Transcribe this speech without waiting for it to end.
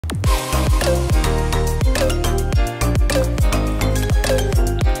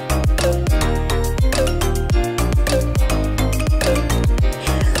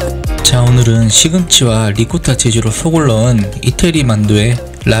오늘은 시금치와 리코타치즈로 속을 넣은 이태리 만두에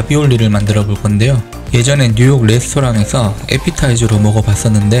라비올리를 만들어 볼 건데요. 예전에 뉴욕 레스토랑에서 에피타이저로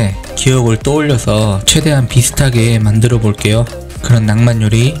먹어봤었는데 기억을 떠올려서 최대한 비슷하게 만들어 볼게요. 그런 낭만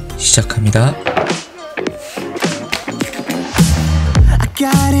요리 시작합니다.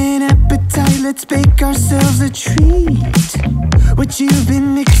 Got an appetite, let's bake ourselves a treat. What you've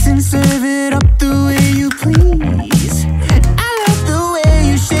been mixing, serve it up the way you please. I love the way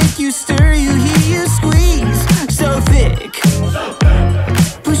you shake, you stir, you heat, you squeeze. So thick,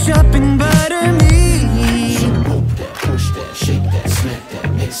 push up and butter me. So poke that, push that, shake that, smack that,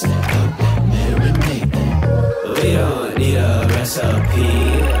 mix that, cook that, marinate that. We don't need a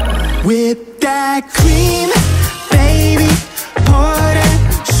recipe. Whip that cream, baby. Pour that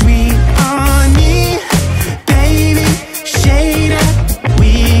sweet on me, baby, shade up.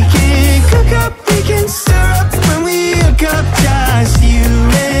 We can cook up, we can stir up when we hook up, just you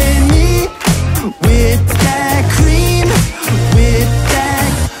and me. With that cream, with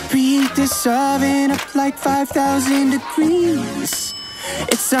that. Preheat this oven up like 5,000 degrees.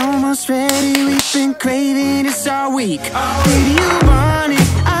 It's almost ready, we've been craving this all week. Baby, you want it,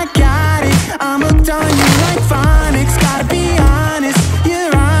 I got it. I'm hooked on you like phonics. Gotta be honest,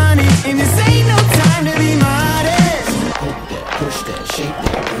 you're on it, and this ain't no time to be modest. Poke that, push that, shake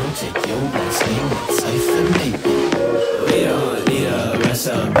that, girl, take your best name, let's hyphenate it. We don't need a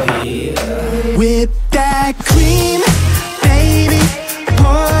recipe. Whip that cream, baby,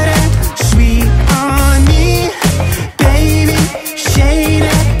 pour that sweet on me, baby, shade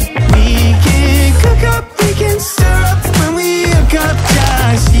up. We can cook up, we can stir up when we hook up,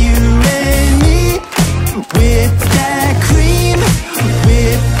 just you and me. With that cream,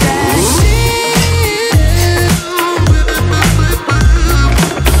 with that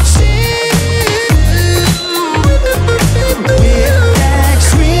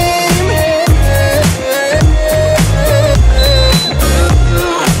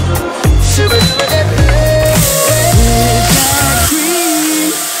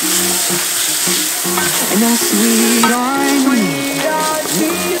and that sweet on me.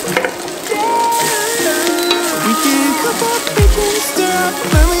 We can cook up, we can stir up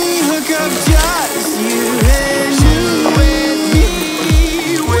when we hook up, just you and me.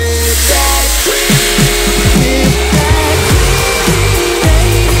 With that cream,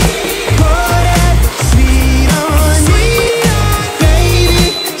 baby, pour that sweet on me, baby,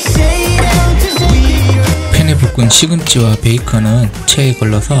 shade out. 팬에 볶은 시금치와 베이컨은 체에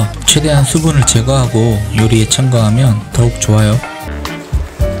걸러서 최대한 수분을 제거하고 요리에 첨가하면 더욱 좋아요.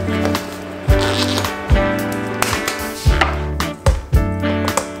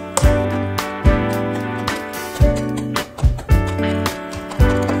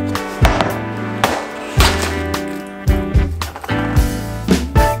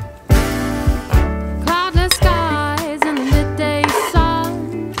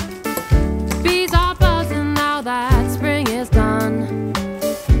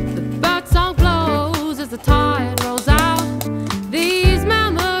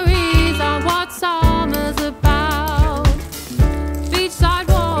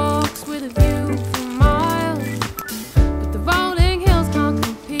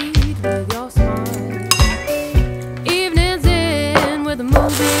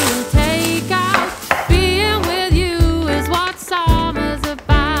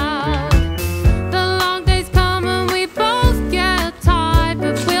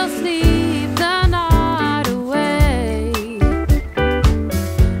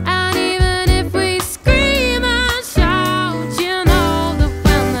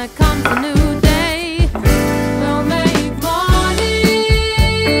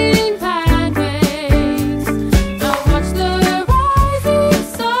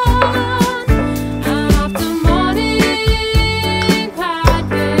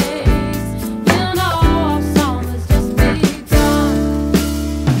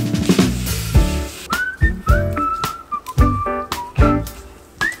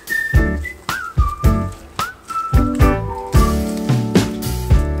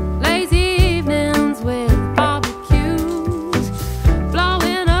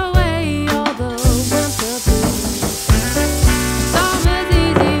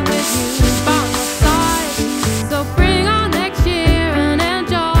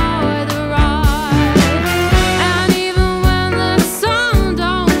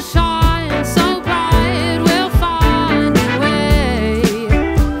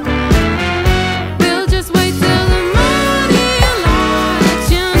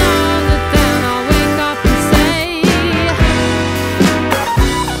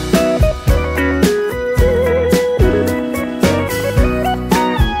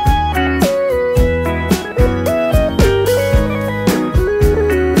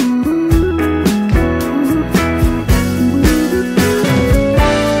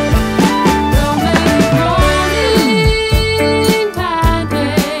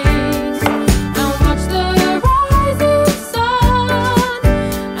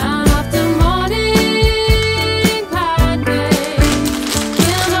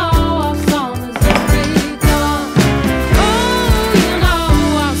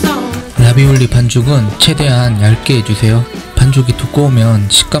 라비올리 반죽은 최대한 얇게 해주세요. 반죽이 두꺼우면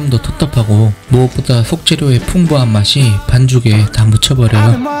식감도 텁텁하고 무엇보다 속재료의 풍부한 맛이 반죽에 다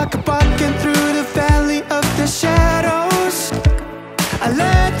묻혀버려요.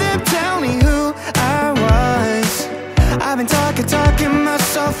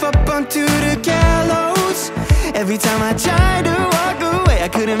 Every time I tried to walk away, I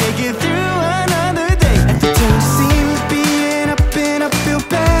couldn't make it through another day. Every turn seemed to be an uphill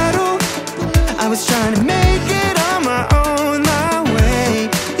battle. I was trying to make it on my own, my way.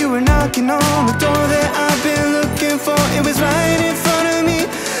 You were knocking on the door that I've been looking for. It was right in front of me.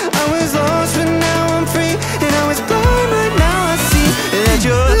 I was lost, but now I'm free. And I was blind, but now I see that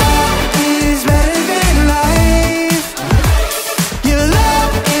your love is better than life. Your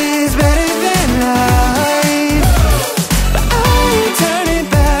love is better than life.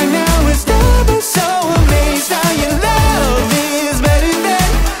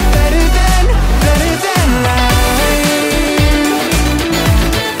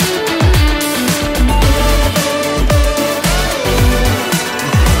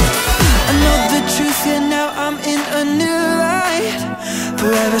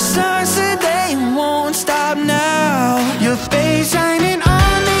 Forever starts today and won't stop now. Your face shining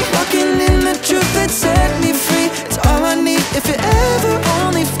on me, walking in the truth that set me free. It's all I need. If you're ever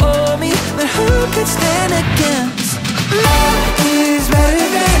only for me, then who could stand against? Love is better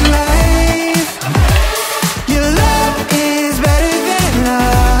than life. Your love is better than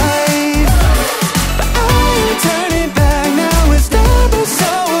life. But I ain't turning back now. It's never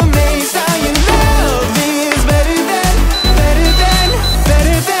so amazed how your love is better than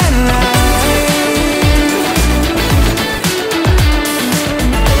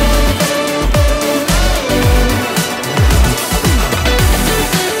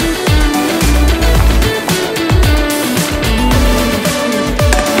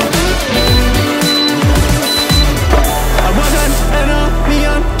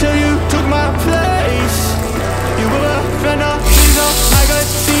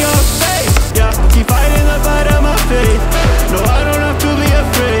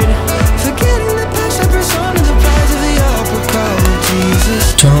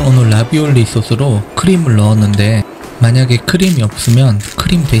저는 오늘 라비올리 소스로 크림을 넣었는데 만약에 크림이 없으면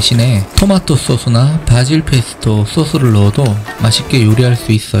크림 대신에 토마토 소스나 바질 페스토 소스를 넣어도 맛있게 요리할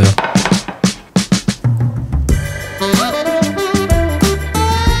수 있어요.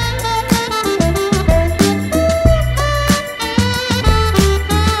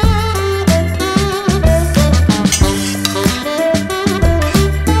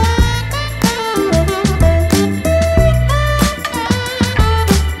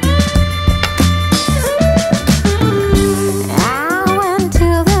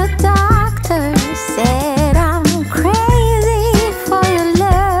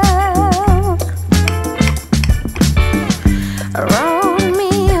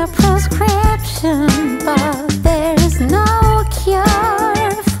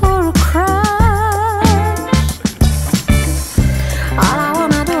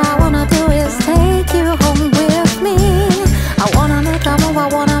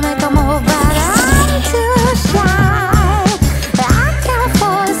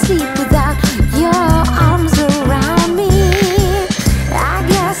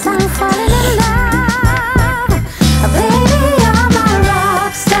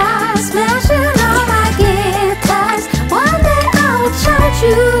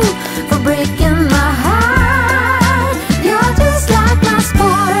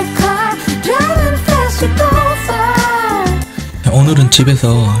 오늘은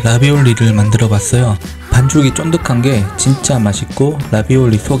집에서 라비올리를 만들어 봤어요. 반죽이 쫀득한 게 진짜 맛있고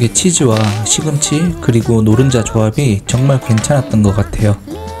라비올리 속에 치즈와 시금치 그리고 노른자 조합이 정말 괜찮았던 것 같아요.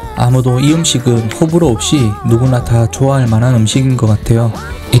 아무도 이 음식은 호불호 없이 누구나 다 좋아할 만한 음식인 것 같아요.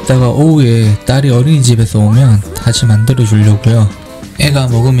 이따가 오후에 딸이 어린이집에서 오면 다시 만들어 주려고요. 애가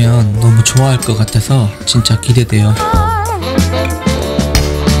먹으면 너무 좋아할 것 같아서 진짜 기대돼요.